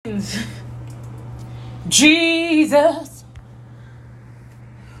Jesus,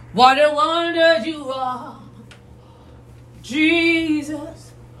 what a wonder you are.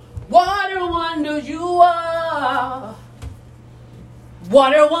 Jesus, what a wonder you are.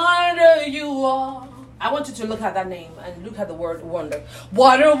 What a wonder you are. I want you to look at that name and look at the word wonder.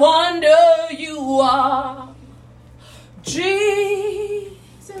 What a wonder you are. Jesus,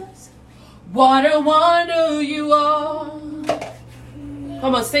 what a wonder you are.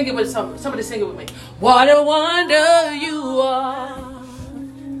 Come on, sing it with somebody sing it with me. What a wonder you are.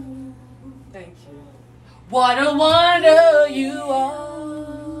 Thank you. What a wonder you are.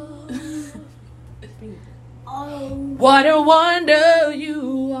 What a wonder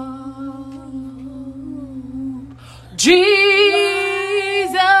you are. Jesus,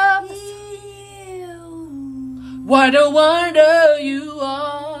 what a wonder you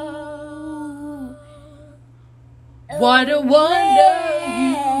are. What a wonder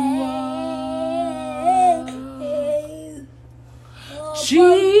you are.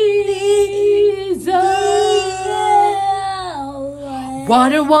 Jesus,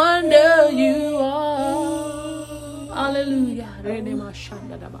 what a wonder you are. Hallelujah.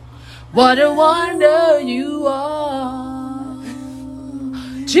 What a wonder you are.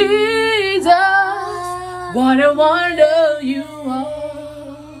 Jesus, what a wonder you are.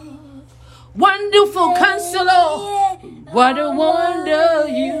 Wonderful Counselor, what a wonder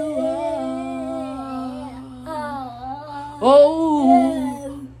you are.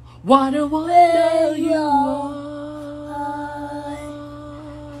 Oh, what a wonder you are.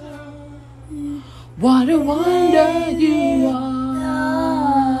 What a wonder you are.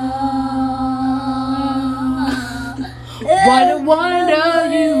 What a wonder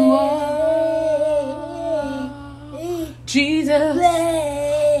you are. Jesus,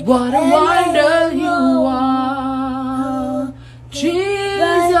 what a wonder you are.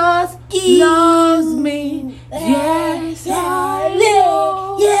 Jesus loves me. Yes, I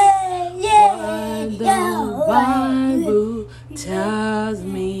know. What the Bible tells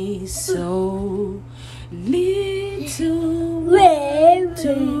me so. Little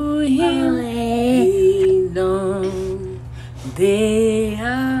to him alone. They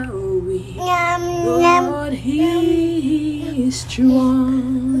are weak, but he is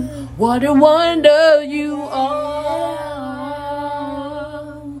strong. What a wonder you are.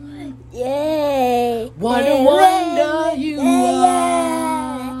 Yeah. What a wonder you are.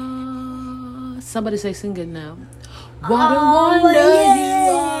 Somebody say, sing it now. What a wonder you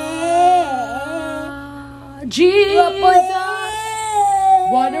are. Jesus,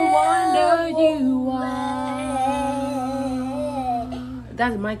 what a wonder you are.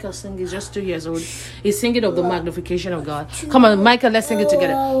 That's Michael singing, just 2 years old. He's singing of the magnification of God. Come on, Michael, let's sing it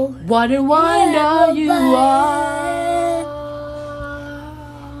together. What a wonder you are.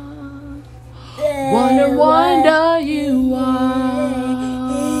 What a wonder you are.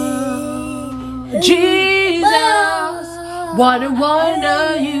 Jesus, what a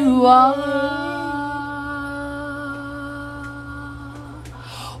wonder you are.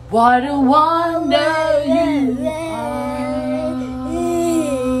 What a wonder you are.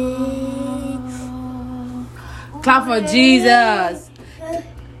 Clap for Jesus.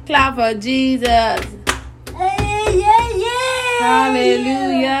 Clap for Jesus.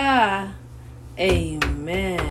 Hallelujah. Amen.